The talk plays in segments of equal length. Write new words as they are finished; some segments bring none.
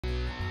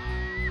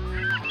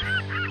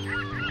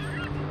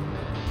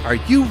Are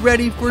you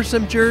ready for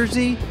some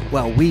Jersey?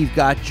 Well, we've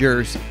got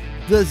Jersey.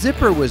 The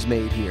zipper was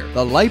made here.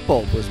 The light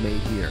bulb was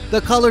made here.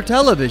 The color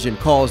television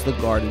calls the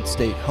Garden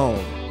State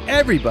home.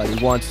 Everybody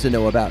wants to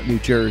know about New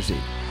Jersey.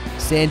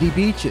 Sandy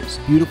beaches,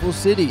 beautiful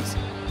cities.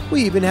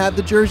 We even have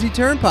the Jersey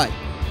Turnpike.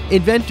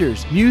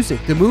 Inventors, music,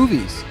 the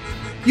movies.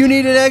 You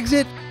need an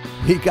exit?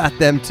 We got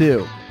them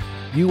too.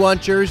 You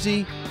want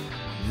Jersey?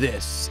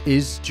 This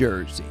is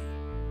Jersey.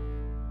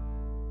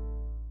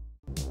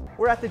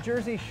 We're at the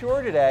Jersey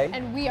Shore today.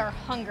 And we are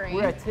hungry.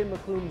 We're at Tim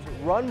McClune's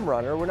Rum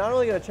Runner. We're not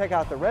only going to check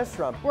out the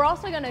restaurant, we're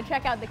also going to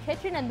check out the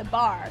kitchen and the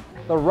bar.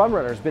 The Rum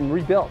Runner has been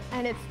rebuilt.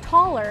 And it's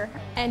taller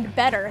and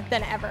better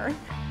than ever.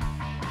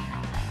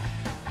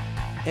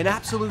 An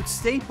absolute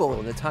staple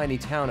in the tiny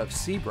town of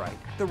Seabright,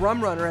 the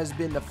Rum Runner has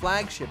been the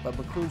flagship of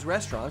McClune's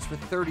restaurants for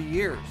 30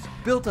 years.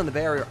 Built on the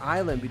barrier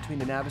island between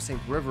the Navesink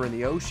River and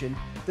the ocean,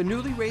 the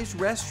newly raised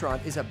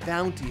restaurant is a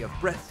bounty of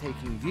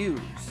breathtaking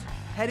views.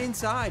 Head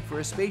inside for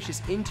a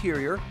spacious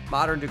interior,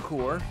 modern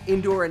decor,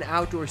 indoor and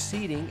outdoor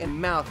seating, and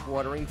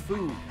mouth-watering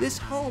food. This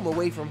home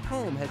away from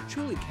home has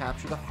truly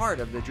captured the heart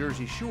of the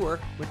Jersey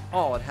Shore with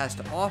all it has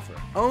to offer.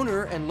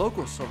 Owner and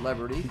local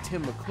celebrity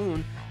Tim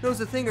McClune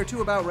knows a thing or two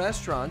about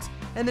restaurants,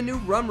 and the new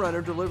Rum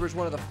Runner delivers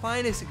one of the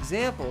finest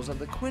examples of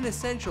the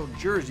quintessential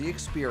Jersey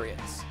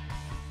experience.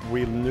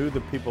 We knew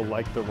that people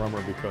liked the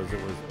Rummer because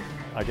it was,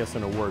 I guess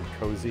in a word,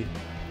 cozy.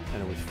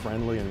 And it was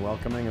friendly and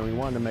welcoming, and we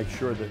wanted to make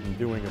sure that in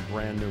doing a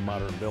brand new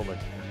modern building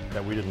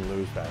that we didn't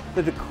lose that.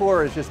 The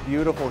decor is just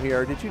beautiful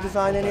here. Did you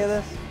design any of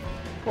this?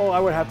 Well,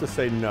 I would have to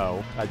say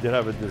no. I did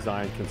have a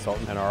design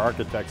consultant and our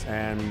architects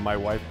and my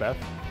wife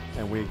Beth,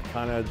 and we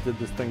kind of did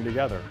this thing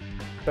together.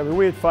 I mean,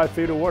 we had 5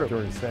 feet of water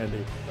during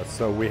Sandy,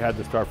 so we had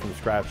to start from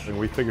scratch, and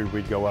we figured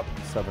we'd go up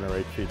 7 or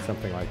 8 feet,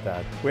 something like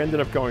that. We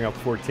ended up going up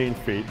 14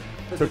 feet.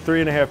 It took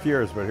 3.5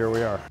 years, but here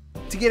we are.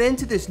 To get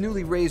into this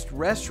newly raised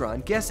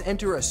restaurant, guests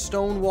enter a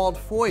stone-walled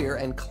foyer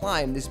and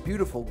climb this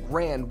beautiful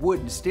grand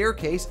wooden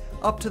staircase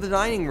up to the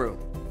dining room.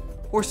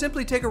 Or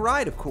simply take a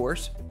ride, of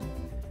course.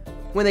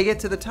 When they get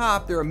to the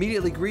top, they're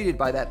immediately greeted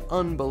by that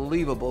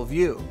unbelievable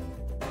view.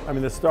 I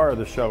mean, the star of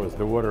the show is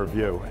the water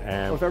view,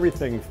 and if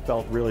everything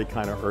felt really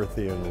kind of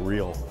earthy and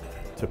real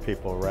to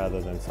people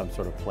rather than some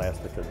sort of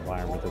plastic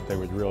environment, that they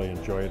would really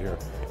enjoy it here.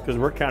 Because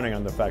we're counting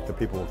on the fact that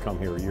people will come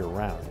here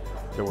year-round,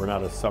 that we're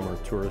not a summer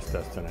tourist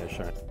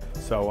destination.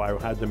 So I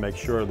had to make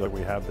sure that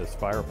we have this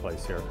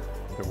fireplace here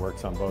that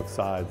works on both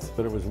sides,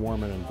 that it was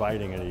warm and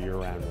inviting in a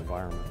year-round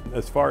environment.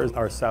 As far as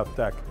our south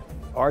deck,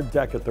 our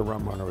deck at the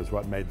Rum Runner was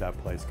what made that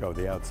place go,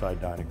 the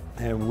outside dining.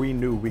 And we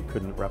knew we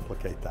couldn't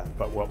replicate that.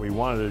 But what we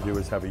wanted to do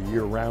is have a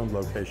year-round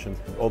location.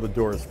 All the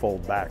doors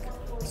fold back,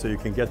 so you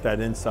can get that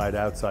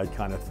inside-outside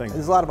kind of thing.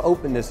 There's a lot of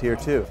openness here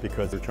too.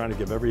 Because we're trying to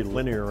give every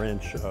linear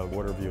inch of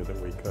water view that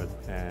we could,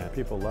 and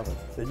people love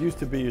it. It used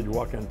to be you'd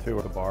walk into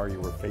a bar, you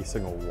were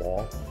facing a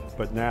wall,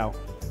 but now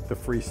the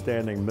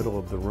freestanding middle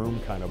of the room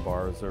kind of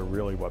bars are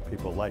really what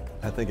people like.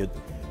 I think it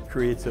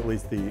creates at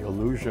least the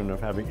illusion of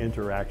having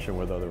interaction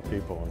with other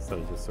people instead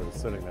of just sort of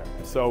sitting there.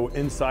 So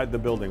inside the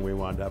building we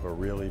wanted to have a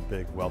really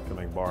big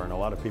welcoming bar, and a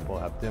lot of people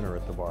have dinner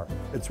at the bar.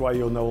 It's why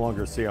you'll no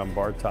longer see on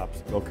bar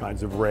tops all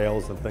kinds of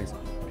rails and things.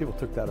 People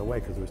took that away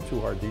because it was too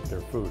hard to eat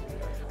their food.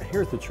 And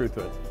here's the truth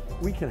of it.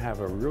 We can have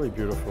a really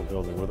beautiful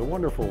building with a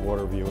wonderful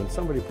water view and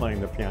somebody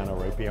playing the piano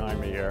right behind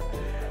me here.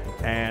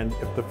 And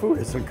if the food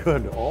isn't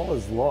good, all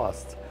is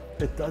lost.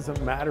 It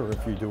doesn't matter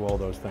if you do all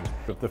those things.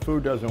 If the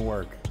food doesn't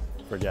work,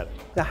 forget it.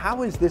 Now,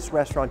 how is this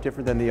restaurant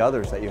different than the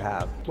others that you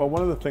have? Well,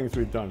 one of the things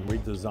we've done, we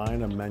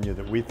design a menu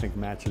that we think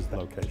matches the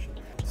location.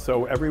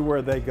 So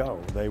everywhere they go,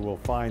 they will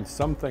find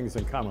some things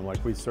in common,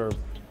 like we serve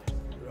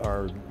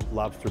our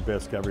lobster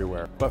bisque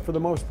everywhere. But for the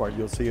most part,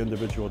 you'll see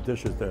individual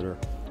dishes that are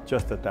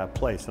just at that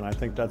place. And I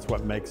think that's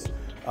what makes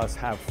us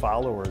have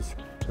followers,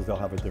 because they'll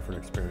have a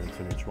different experience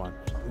in each one.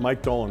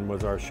 Mike Dolan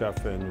was our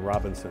chef in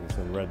Robinson's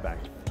in Red Bank.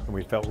 And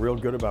we felt real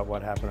good about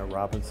what happened at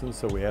Robinson's,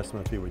 so we asked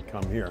him if he would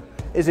come here.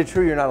 Is it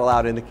true you're not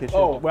allowed in the kitchen?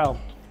 Oh, well,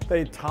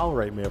 they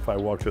tolerate me if I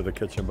walk through the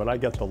kitchen, but I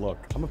get the look.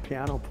 I'm a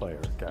piano player,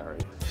 Gary.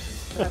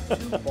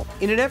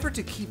 In an effort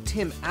to keep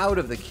Tim out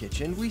of the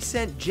kitchen, we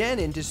sent Jen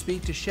in to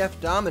speak to Chef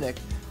Dominic,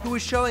 who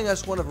was showing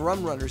us one of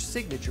Rum Runner's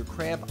signature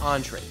crab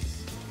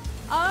entrees.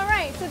 All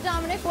right, so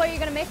Dominic, what are you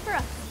going to make for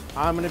us?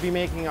 I'm going to be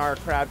making our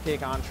crab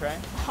cake entree.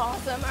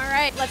 Awesome. All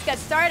right, let's get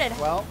started.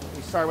 Well,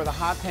 we start with a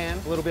hot pan,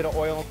 a little bit of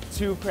oil,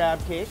 2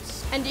 crab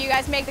cakes. And do you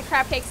guys make the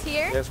crab cakes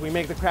here? Yes, we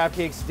make the crab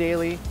cakes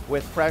daily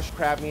with fresh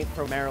crab meat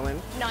from Maryland.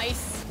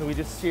 Nice. So we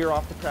just sear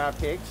off the crab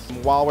cakes.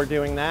 And while we're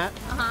doing that,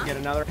 get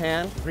another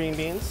pan, green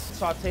beans,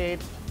 sauteed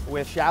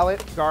with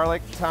shallot,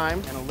 garlic,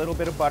 thyme, and a little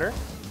bit of butter.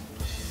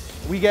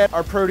 We get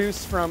our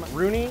produce from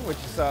Rooney, which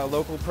is a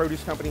local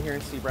produce company here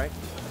in Seabright.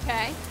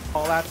 Okay.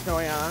 While that's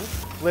going on,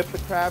 flip the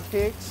crab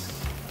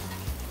cakes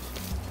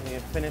and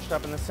get finished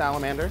up in the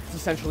salamander. It's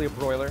essentially a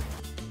broiler.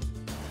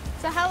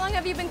 So how long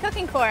have you been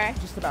cooking for?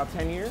 Just about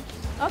 10 years.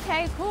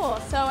 Okay, cool.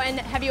 So, and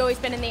have you always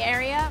been in the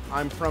area?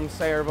 I'm from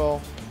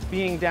Sayreville.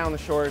 Being down the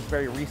shore is a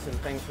very recent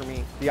thing for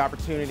me. The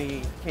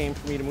opportunity came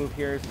for me to move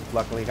here.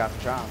 Luckily got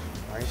the job.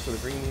 All right, so the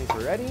green beans are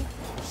ready.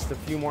 Just a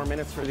few more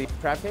minutes for the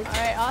crab cake. All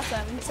right,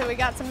 awesome. So we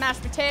got some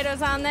mashed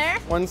potatoes on there.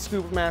 1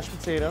 scoop of mashed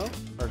potato,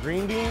 our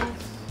green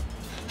beans,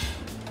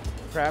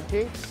 crab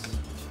cakes,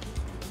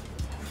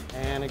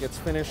 and it gets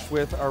finished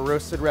with our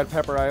roasted red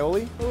pepper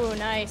aioli. Ooh,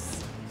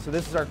 nice. So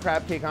this is our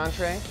crab cake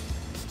entree.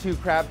 It's 2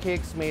 crab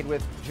cakes made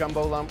with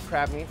jumbo lump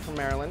crab meat from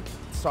Maryland,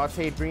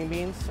 sauteed green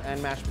beans,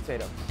 and mashed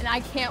potato. And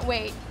I can't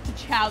wait to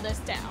chow this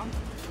down.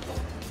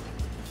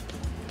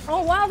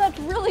 Oh wow, that's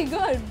really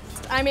good.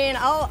 I mean,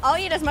 I'll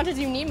eat as much as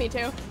you need me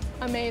to.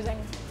 Amazing.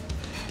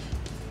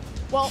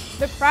 Well,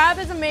 the crab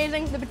is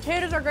amazing, the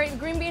potatoes are great, the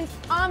green beans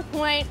on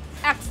point,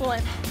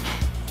 excellent.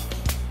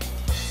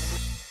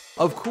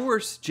 Of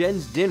course,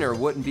 Jen's dinner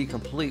wouldn't be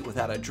complete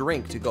without a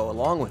drink to go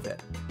along with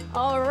it.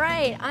 All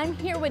right, I'm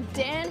here with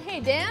Dan.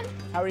 Hey, Dan.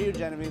 How are you,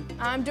 Genevieve?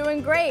 I'm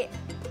doing great.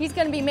 He's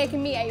gonna be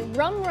making me a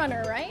Rum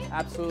Runner, right?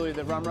 Absolutely.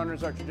 The Rum Runner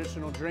is our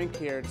traditional drink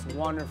here. It's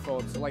wonderful.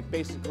 It's like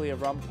basically a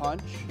rum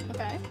punch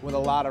Okay. with a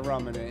lot of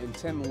rum in it, and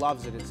Tim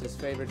loves it. It's his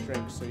favorite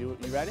drink. So you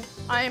ready?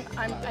 I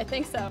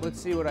think so.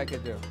 Let's see what I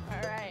could do.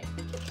 All right.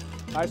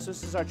 All right, so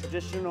this is our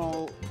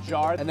traditional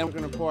jar, and then we're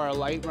gonna pour our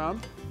light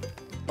rum,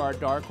 our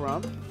dark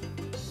rum,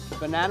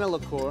 banana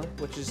liqueur,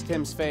 which is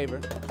Tim's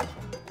favorite,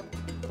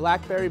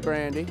 blackberry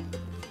brandy,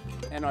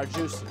 and our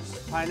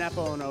juices,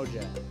 pineapple and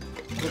OJ.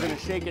 We're gonna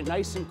shake it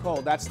nice and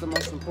cold. That's the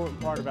most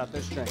important part about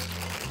this drink.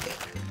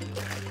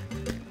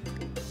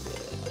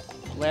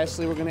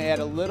 Lastly, we're gonna add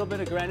a little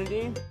bit of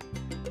grenadine.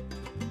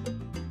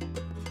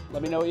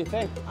 Let me know what you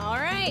think. All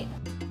right.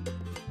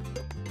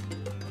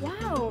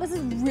 Wow, this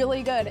is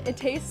really good. It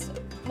tastes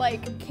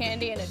like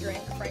candy in a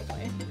drink,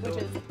 frankly, which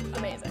is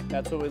amazing.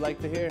 That's what we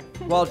like to hear.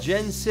 While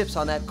Jen sips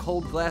on that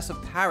cold glass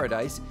of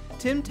paradise,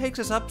 Tim takes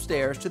us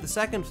upstairs to the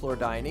second floor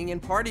dining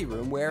and party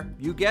room where,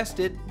 you guessed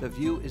it, the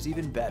view is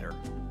even better.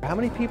 How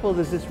many people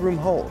does this room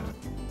hold?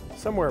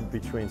 Somewhere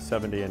between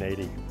 70 and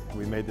 80.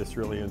 We made this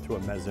really into a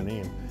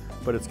mezzanine,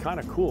 but it's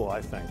kind of cool,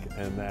 I think,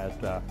 and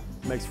that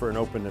makes for an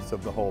openness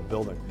of the whole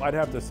building. I'd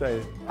have to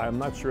say, I'm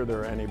not sure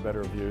there are any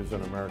better views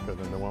in America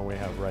than the one we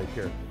have right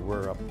here.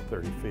 We're up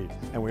 30 feet.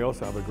 And we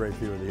also have a great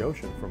view of the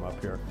ocean from up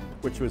here,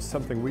 which was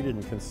something we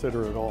didn't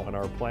consider at all in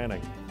our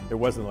planning. It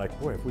wasn't like,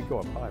 boy, if we go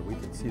up high, we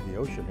can see the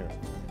ocean here.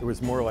 It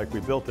was more like we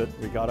built it,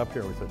 we got up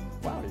here, and we said,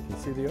 wow, you can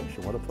see the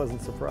ocean. What a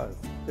pleasant surprise.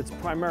 It's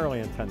primarily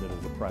intended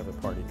as a private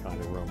party kind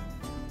of room.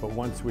 But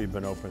once we've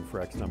been open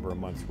for X number of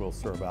months, we'll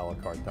serve a la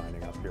carte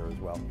dining up here as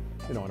well.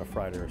 You know, on a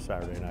Friday or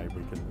Saturday night,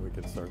 we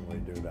can certainly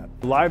do that.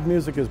 Live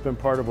music has been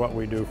part of what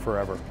we do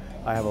forever.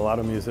 I have a lot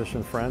of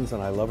musician friends,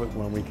 and I love it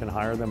when we can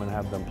hire them and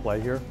have them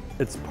play here.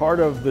 It's part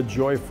of the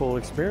joyful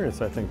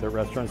experience, I think, that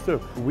restaurants do.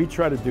 We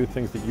try to do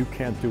things that you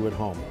can't do at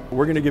home.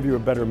 We're going to give you a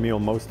better meal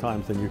most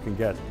times than you can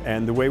get.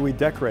 And the way we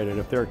decorate it,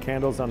 if there are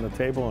candles on the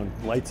table and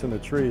lights in the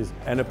trees,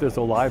 and if there's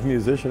a live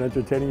musician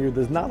entertaining you,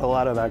 there's not a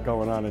lot of that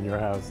going on in your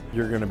house.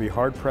 You're going to be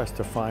hard-pressed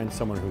to find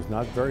someone who's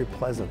not very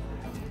pleasant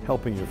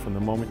helping you from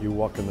the moment you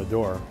walk in the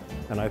door.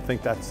 And I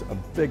think that's a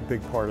big,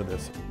 big part of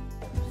this.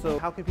 So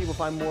how can people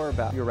find more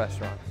about your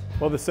restaurant?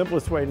 Well, the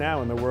simplest way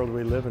now in the world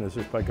we live in is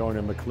just by going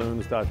to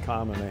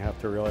mccloons.com, and they have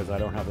to realize I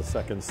don't have a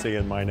second C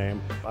in my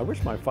name. I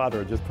wish my father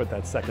had just put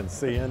that second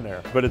C in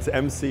there, but it's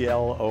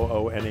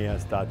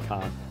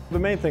mccloones.com. The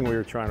main thing we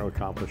were trying to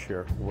accomplish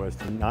here was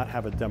to not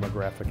have a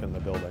demographic in the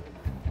building.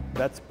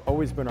 That's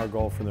always been our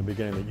goal from the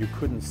beginning, that you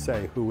couldn't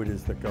say who it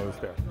is that goes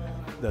there.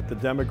 That the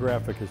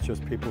demographic is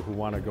just people who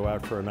want to go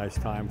out for a nice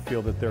time,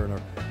 feel that they're in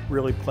a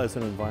really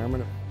pleasant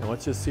environment. And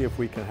let's just see if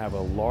we can have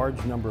a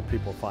large number of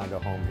people find a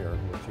home here,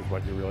 which is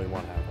what you really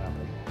want to have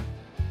happen.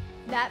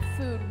 That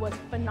food was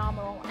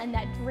phenomenal, and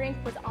that drink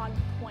was on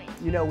point.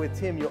 You know, with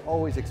Tim, you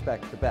always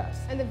expect the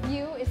best. And the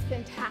view is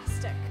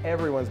fantastic.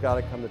 Everyone's got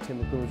to come to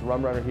Tim McCloon's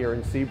Rum Runner here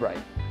in Seabright.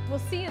 We'll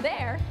see you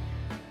there.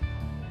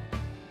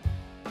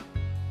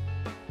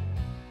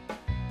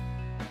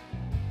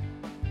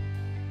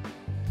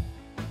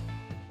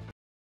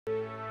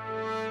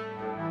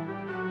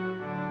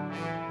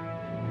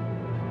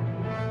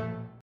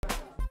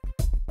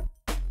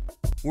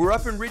 We're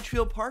up in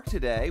Ridgefield Park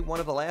today, one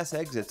of the last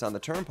exits on the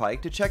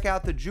turnpike, to check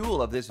out the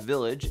jewel of this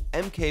village,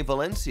 MK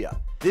Valencia.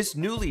 This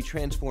newly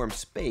transformed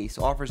space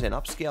offers an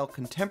upscale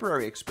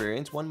contemporary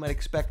experience one might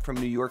expect from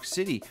New York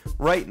City,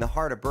 right in the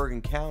heart of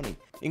Bergen County.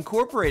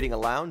 Incorporating a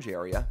lounge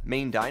area,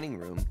 main dining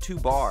room, 2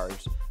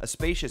 bars, a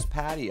spacious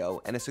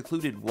patio, and a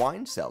secluded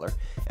wine cellar,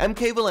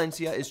 MK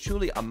Valencia is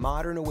truly a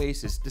modern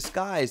oasis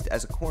disguised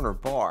as a corner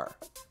bar.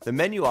 The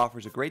menu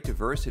offers a great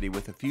diversity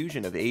with a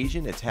fusion of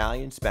Asian,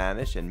 Italian,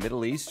 Spanish, and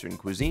Middle Eastern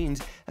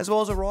cuisines, as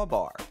well as a raw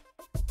bar.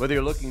 Whether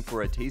you're looking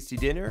for a tasty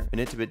dinner, an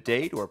intimate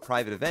date, or a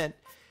private event,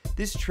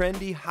 this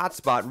trendy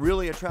hotspot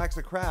really attracts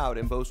a crowd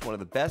and boasts one of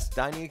the best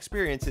dining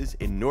experiences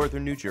in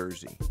northern New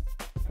Jersey.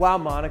 Wow,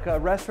 Monica, a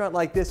restaurant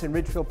like this in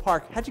Ridgefield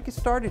Park, how'd you get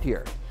started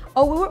here?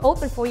 Oh, we were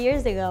open 4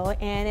 years ago,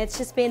 and it's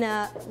just been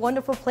a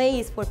wonderful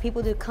place for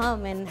people to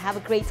come and have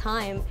a great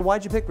time.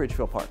 Why'd you pick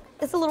Ridgefield Park?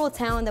 It's a little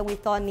town that we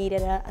thought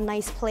needed a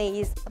nice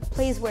place, a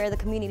place where the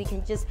community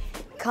can just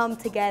come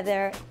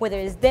together, whether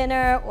it's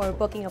dinner or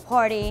booking a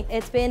party.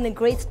 It's been a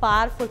great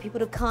spot for people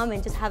to come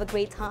and just have a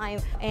great time.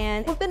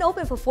 And we've been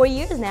open for 4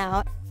 years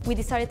now. We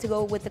decided to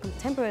go with the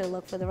contemporary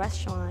look for the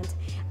restaurant.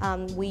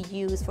 We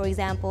use, for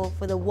example,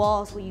 for the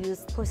walls, we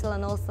use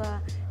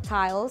porcelanosa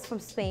tiles from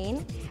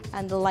Spain,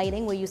 and the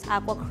lighting, we use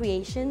Aqua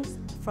Creations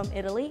from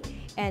Italy.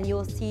 And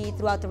you'll see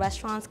throughout the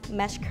restaurants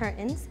mesh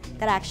curtains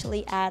that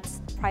actually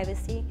adds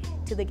privacy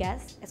to the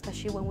guests,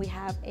 especially when we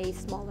have a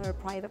smaller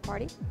private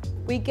party.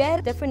 We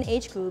get different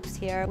age groups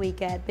here. We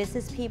get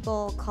business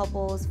people,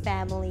 couples,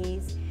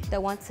 families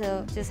that want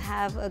to just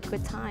have a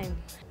good time.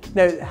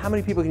 Now, how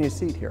many people can you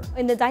seat here?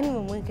 In the dining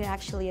room, we can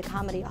actually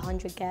accommodate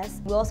 100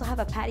 guests. We also have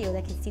a patio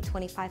that can seat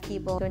 25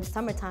 people. During the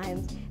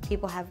summertime,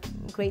 people have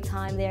a great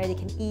time there. They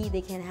can eat,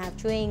 they can have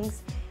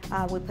drinks.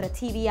 We put a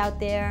TV out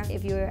there.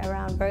 If you're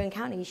around Bergen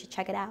County, you should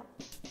check it out.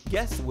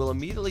 Guests will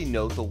immediately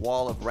note the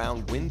wall of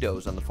round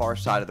windows on the far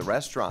side of the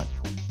restaurant.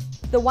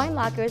 The wine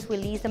lockers, we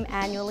lease them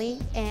annually,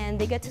 and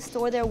they get to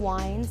store their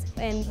wines,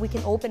 and we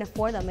can open it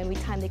for them every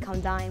time they come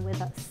dine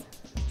with us.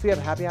 So you have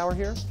a happy hour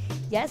here?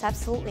 Yes,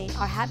 absolutely.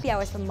 Our happy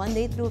hours from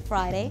Monday through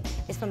Friday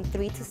is from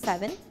 3 to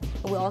 7.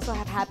 We also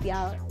have happy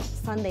hour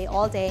Sunday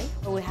all day,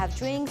 where we have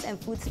drinks and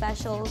food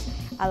specials.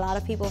 A lot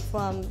of people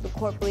from the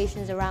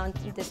corporations around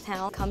this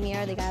town come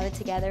here, they gather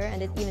together,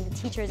 and even the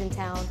teachers in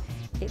town,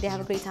 they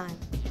have a great time.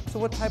 So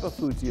what type of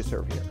foods do you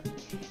serve here?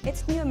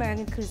 It's new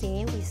American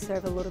cuisine. We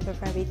serve a little bit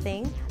of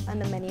everything. On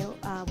the menu,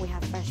 we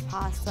have fresh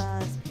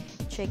pastas,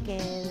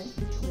 chicken,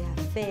 we have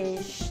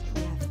fish,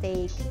 we have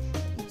steak,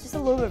 just a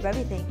little bit of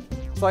everything.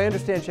 So I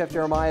understand Chef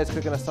Jeremiah is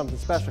cooking us something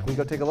special. Can we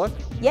go take a look?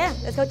 Yeah,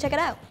 let's go check it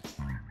out.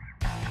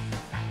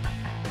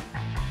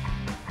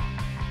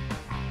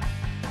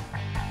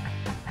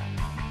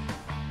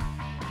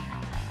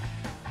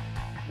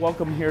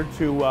 Welcome here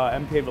to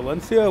MK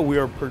Valencia. We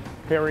are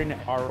preparing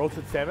our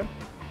roasted salmon.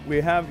 We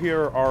have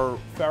here our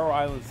Faroe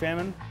Island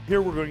salmon.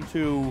 Here we're going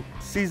to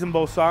season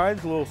both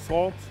sides, a little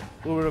salt,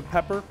 a little bit of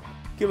pepper,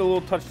 give it a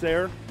little touch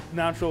there,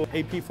 natural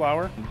AP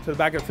flour. To the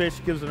back of the fish,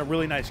 gives it a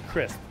really nice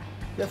crisp.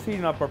 Just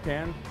heating up our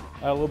pan,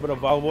 a little bit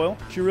of olive oil.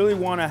 You really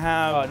want to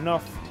have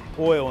enough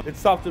oil. It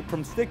stops it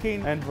from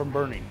sticking and from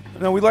burning.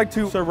 Now we like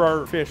to serve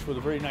our fish with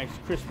a very nice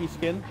crispy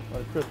skin,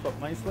 let it crisp up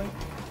nicely.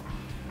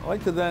 I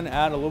like to then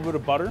add a little bit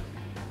of butter.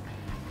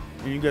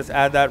 You can just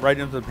add that right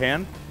into the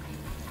pan.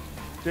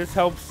 This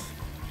helps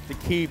to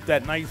keep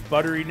that nice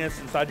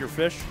butteriness inside your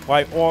fish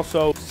while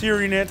also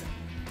searing it.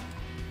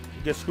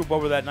 You just scoop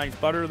over that nice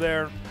butter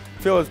there.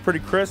 Feel it's pretty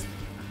crisp.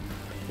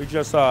 We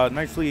just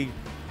nicely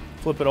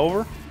flip it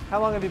over. How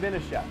long have you been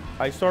a chef?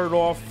 I started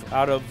off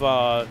out of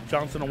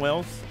Johnson &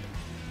 Wales.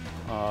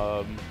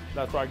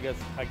 That's where I guess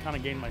I kind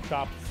of gained my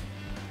chops.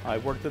 I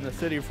worked in the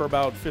city for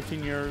about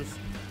 15 years,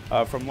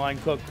 from line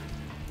cook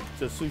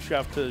to sous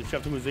chef to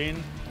chef de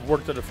cuisine.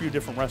 Worked at a few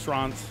different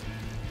restaurants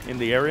in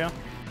the area.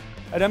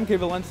 At MK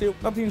Valencia,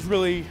 nothing's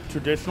really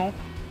traditional.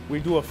 We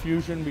do a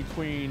fusion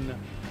between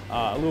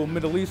a little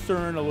Middle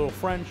Eastern, a little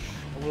French,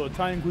 a little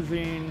Italian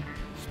cuisine,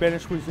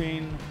 Spanish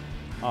cuisine,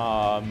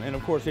 and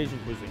of course Asian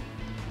cuisine.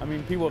 I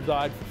mean, people have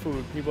died for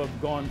food. People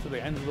have gone to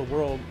the ends of the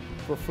world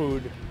for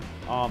food.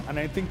 And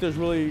I think there's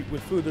really,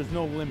 with food, there's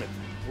no limit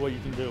to what you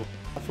can do.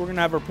 So we're gonna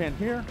have our pan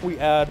here. We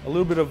add a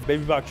little bit of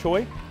baby bok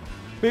choy.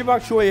 Baby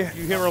bok choy,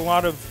 you hear a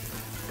lot of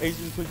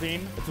Asian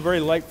cuisine. It's a very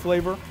light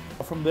flavor.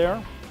 From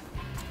there,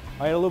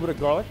 I add a little bit of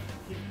garlic.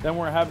 Then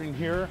we're having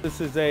here, this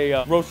is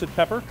a roasted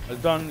pepper.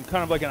 It's done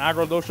kind of like an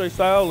agrodolce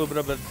style, a little bit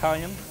of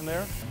Italian in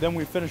there. Then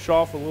we finish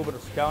off with a little bit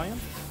of scallion,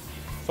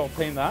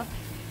 sauteing that.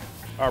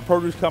 Our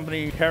produce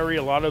company carry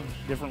a lot of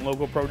different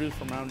local produce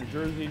from around New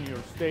Jersey, New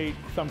York State,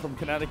 some from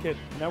Connecticut.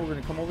 Now we're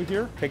gonna come over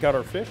here, take out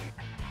our fish.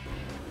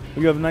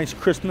 We have a nice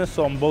crispness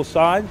on both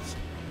sides.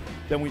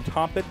 Then we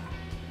top it,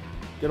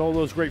 get all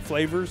those great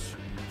flavors.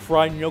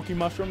 Fried gnocchi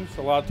mushrooms,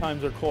 a lot of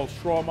times they're called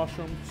straw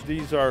mushrooms.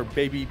 These are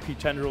baby pea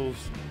tendrils.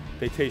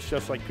 They taste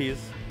just like peas.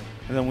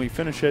 And then we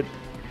finish it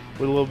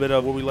with a little bit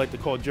of what we like to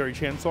call Jerry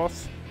Chan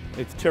sauce.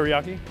 It's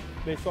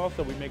teriyaki-based sauce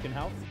that we make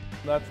in-house.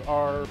 That's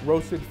our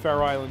roasted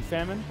Faroe Island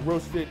salmon,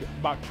 roasted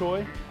bok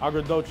choy,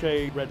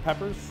 agrodolce red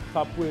peppers,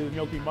 topped with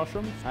gnocchi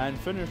mushrooms, and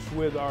finished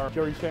with our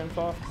Jerry Chan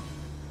sauce.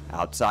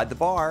 Outside the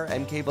bar,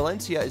 MK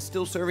Valencia is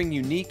still serving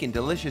unique and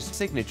delicious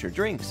signature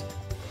drinks.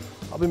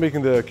 I'll be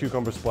making the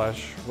cucumber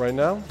splash right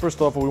now.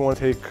 First off, we want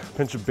to take a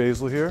pinch of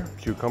basil here,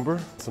 cucumber,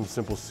 some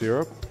simple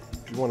syrup.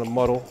 If you want to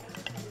muddle.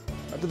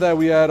 After that,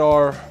 we add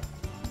our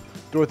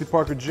Dorothy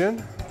Parker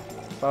gin,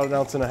 about 1.5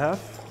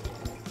 ounces.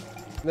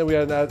 And then we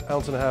add 1.5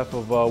 ounces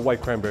of white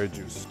cranberry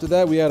juice. After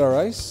that, we add our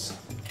ice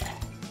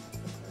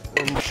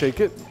and shake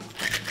it.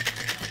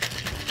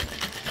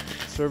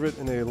 Serve it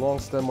in a long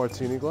stem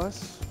martini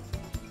glass.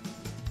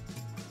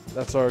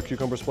 That's our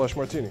cucumber splash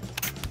martini.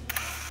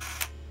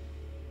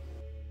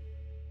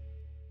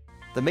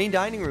 The main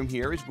dining room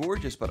here is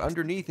gorgeous, but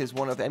underneath is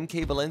one of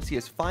MK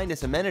Valencia's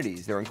finest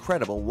amenities, their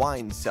incredible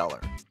wine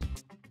cellar.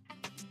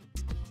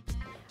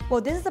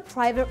 Well, this is a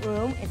private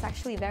room. It's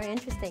actually very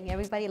interesting.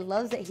 Everybody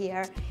loves it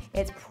here.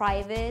 It's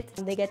private.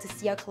 They get to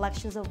see our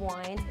collections of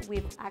wines.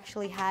 We've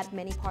actually had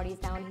many parties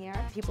down here.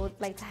 People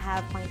like to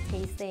have wine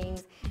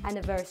tastings,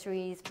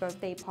 anniversaries,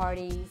 birthday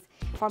parties,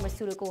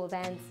 pharmaceutical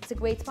events. It's a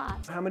great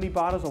spot. How many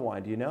bottles of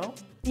wine, do you know?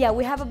 Yeah,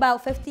 we have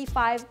about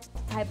 55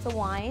 types of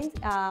wines,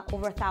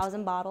 over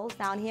 1,000 bottles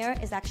down here.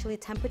 It's actually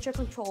temperature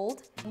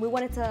controlled. We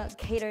wanted to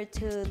cater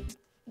to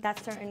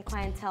that certain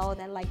clientele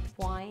that liked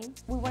wine.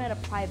 We wanted a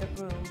private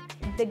room.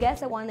 The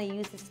guests that want to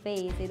use the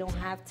space, they don't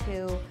have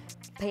to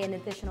pay an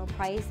additional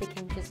price. They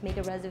can just make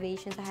a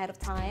reservation ahead of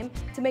time.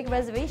 To make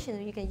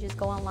reservations, you can just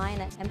go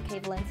online at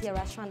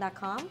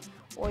mkvalenciarestaurant.com,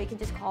 or you can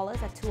just call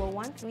us at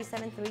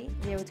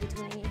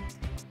 201-373-0228.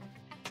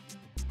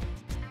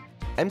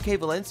 MK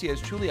Valencia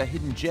is truly a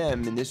hidden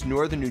gem in this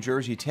northern New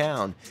Jersey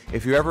town.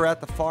 If you're ever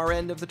at the far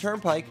end of the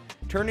turnpike,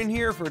 turn in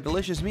here for a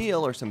delicious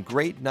meal or some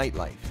great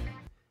nightlife.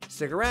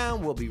 Stick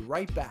around, we'll be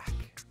right back.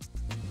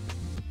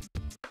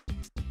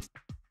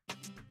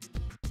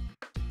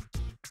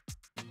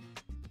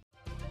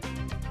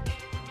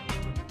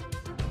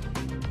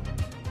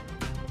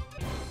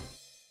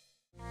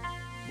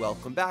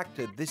 Welcome back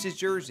to This is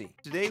Jersey.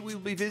 Today we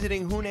will be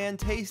visiting Hunan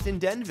Taste in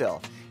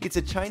Denville. It's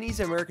a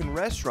Chinese-American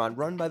restaurant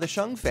run by the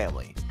Sheng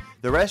family.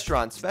 The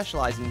restaurant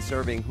specializes in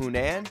serving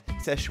Hunan,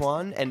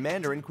 Szechuan, and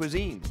Mandarin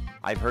cuisine.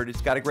 I've heard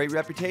it's got a great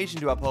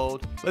reputation to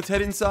uphold. Let's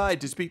head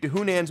inside to speak to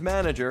Hunan's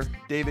manager,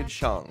 David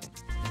Sheng.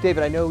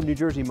 David, I know New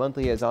Jersey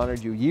Monthly has honored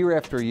you year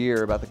after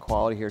year about the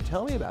quality here.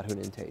 Tell me about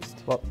Hunan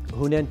Taste. Well,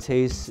 Hunan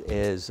Taste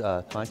is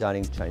a fine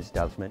dining Chinese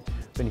establishment.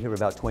 Been here for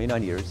about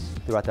 29 years.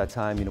 Throughout that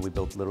time, we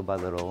built little by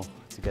little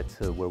to get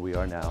to where we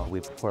are now. We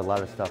import a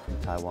lot of stuff from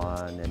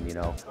Taiwan, and we're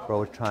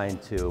always trying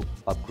to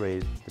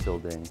upgrade the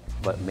building,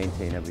 but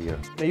maintain every year.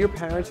 Now, your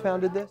parents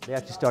founded this? They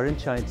actually started in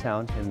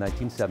Chinatown in the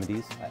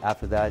 1970s.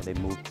 After that, they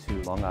moved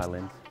to Long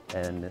Island,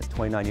 and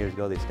 29 years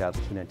ago, they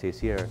established Hunan Taste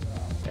here,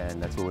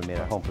 and that's where we made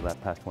our home for that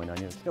past 29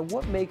 years. Now,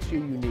 what makes you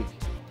unique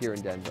here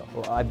in Denville?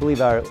 Well, I believe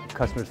our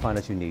customers find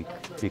us unique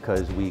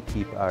because we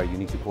keep our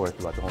unique decor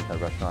throughout the whole entire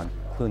restaurant,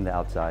 including the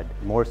outside.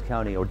 Morris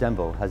County, or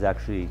Denville, has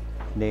actually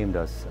named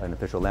us an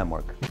official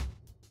landmark.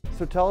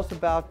 So tell us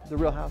about the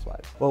Real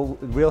Housewives. Well,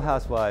 Real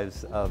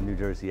Housewives of New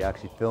Jersey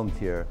actually filmed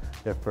here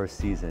their first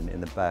season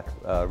in the back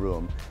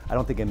room. I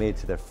don't think it made it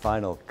to their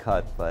final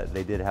cut, but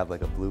they did have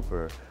like a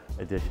blooper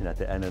edition at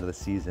the end of the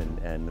season,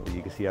 and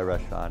you can see our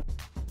restaurant.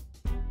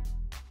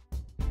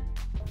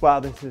 Wow,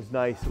 this is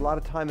nice. A lot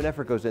of time and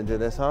effort goes into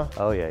this, huh?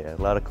 Oh yeah,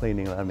 a lot of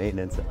cleaning, a lot of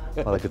maintenance,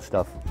 all that good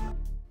stuff.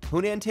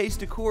 Hunan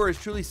Taste decor is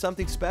truly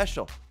something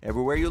special.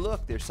 Everywhere you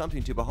look, there's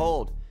something to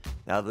behold.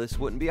 Now, this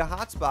wouldn't be a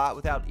hot spot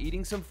without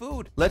eating some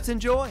food. Let's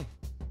enjoy.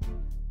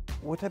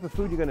 What type of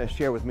food are you going to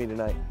share with me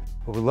tonight?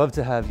 Well, we'd love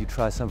to have you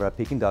try some of our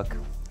Peking duck.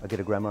 I'll get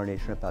a Grand Marnier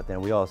shrimp out there,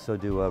 and we also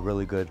do a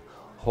really good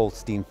whole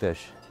steamed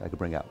fish I could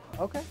bring out.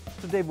 Okay.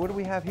 So, Dave, what do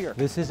we have here?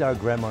 This is our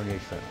Grand Marnier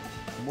shrimp.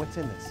 And what's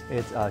in this?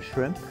 It's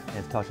shrimp, and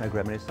it's tossed in our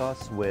Grand Marnier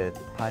sauce with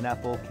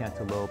pineapple,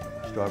 cantaloupe,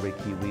 strawberry,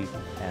 kiwi,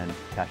 and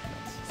cashew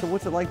nuts. So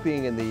what's it like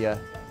being in the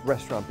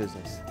restaurant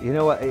business? You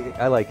know what,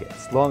 I like it.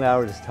 It's long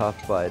hours, it's tough,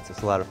 but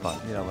it's a lot of fun.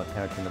 My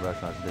parents are in the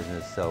restaurant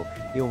business, so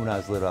even when I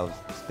was little, I was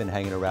been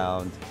hanging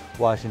around,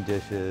 washing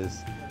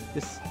dishes,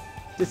 just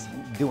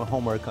doing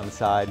homework on the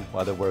side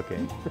while they're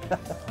working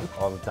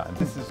all the time.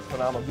 This is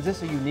phenomenal. Is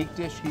this a unique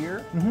dish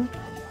here? Mm-hmm.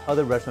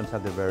 Other restaurants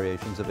have their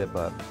variations of it,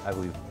 but I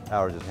believe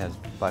ours is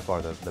by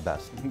far the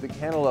best. The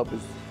cantaloupe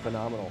is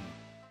phenomenal.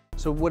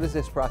 So what does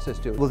this process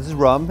do? Well, this is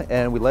rum,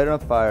 and we light it on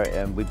fire,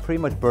 and we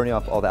pretty much burning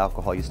off all the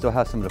alcohol. You still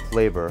have some of the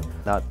flavor,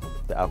 not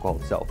the alcohol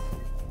itself.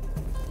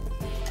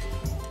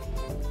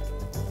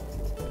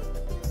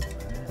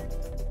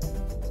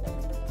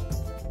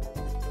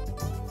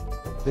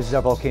 This is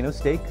our volcano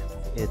steak.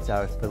 It's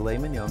our filet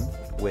mignon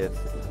with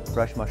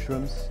fresh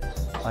mushrooms,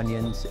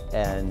 onions,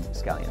 and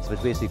scallions. So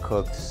it's basically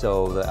cooked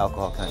so the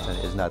alcohol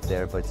content is not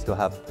there, but still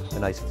have a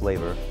nice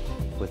flavor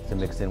to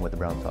mix in with the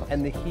brown sauce.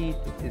 And the heat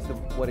is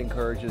what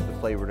encourages the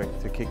flavor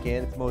to kick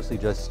in? It's mostly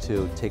just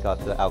to take out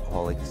the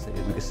alcohol. We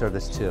could serve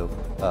this to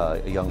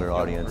a younger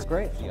audience.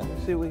 Great. Yeah.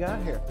 Let's see what we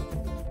got here.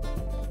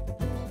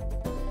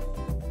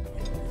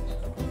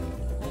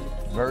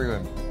 Very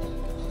good.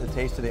 The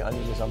taste of the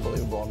onion is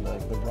unbelievable, and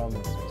the rum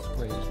is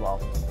great as well.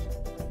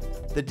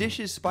 The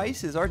dish's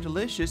spices are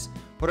delicious,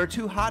 but are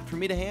too hot for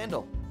me to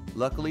handle.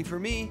 Luckily for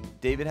me,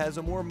 David has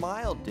a more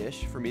mild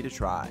dish for me to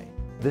try.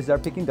 This is our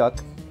Peking duck.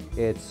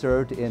 It's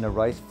served in a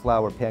rice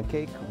flour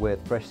pancake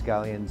with fresh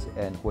scallions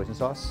and hoisin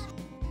sauce.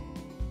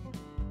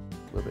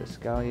 A little bit of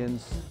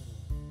scallions.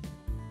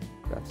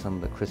 Got some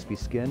of the crispy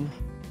skin.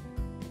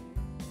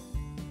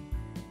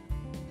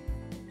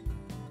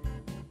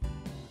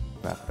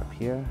 Wrap it up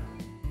here.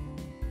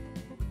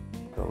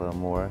 Put a little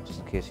more, just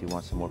in case you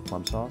want some more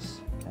plum sauce.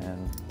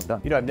 And we're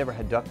done. You know, I've never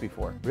had duck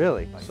before.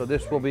 Really? So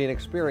this will be an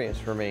experience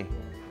for me.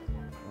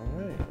 All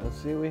right, let's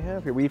see what we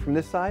have here. We eat from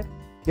this side?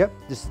 Yep,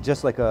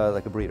 just like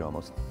a burrito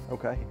almost.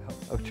 Okay,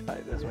 I'll try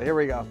it this way. Here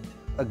we go.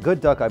 A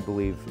good duck, I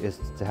believe, is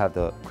to have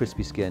the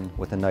crispy skin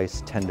with a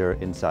nice tender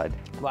inside.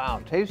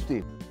 Wow,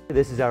 tasty.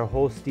 This is our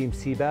whole steamed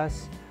sea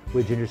bass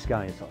with ginger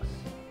scallion sauce.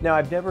 Now,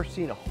 I've never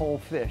seen a whole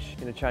fish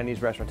in a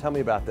Chinese restaurant. Tell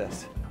me about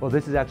this. Well,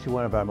 this is actually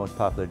one of our most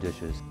popular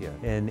dishes here.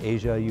 In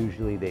Asia,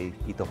 usually they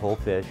eat the whole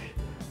fish,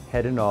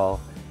 head and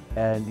all.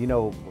 And you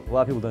know, a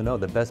lot of people don't know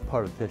the best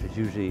part of the fish is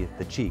usually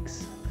the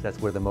cheeks. That's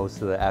where the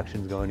most of the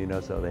action's going, you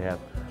know, so they have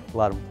a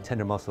lot of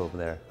tender muscle over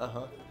there.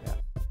 Uh-huh. Yeah.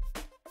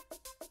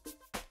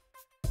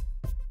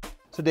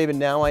 So David,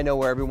 now I know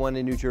where everyone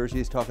in New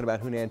Jersey is talking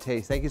about Hunan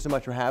Taste. Thank you so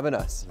much for having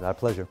us. It's our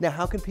pleasure. Now,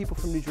 how can people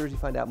from New Jersey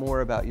find out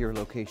more about your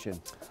location?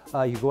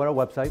 You go on our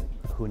website,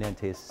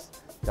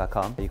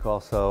 hunantaste.com. You can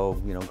also,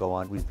 you know, go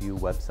on review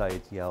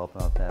websites, Yelp,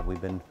 and all that.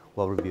 We've been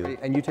well reviewed.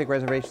 And you take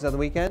reservations on the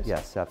weekends?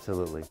 Yes,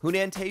 absolutely.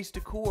 Hunan Taste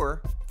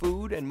decor,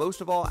 food, and most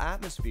of all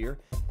atmosphere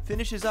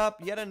finishes up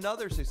yet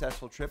another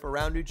successful trip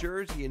around New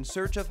Jersey in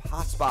search of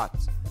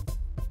hotspots.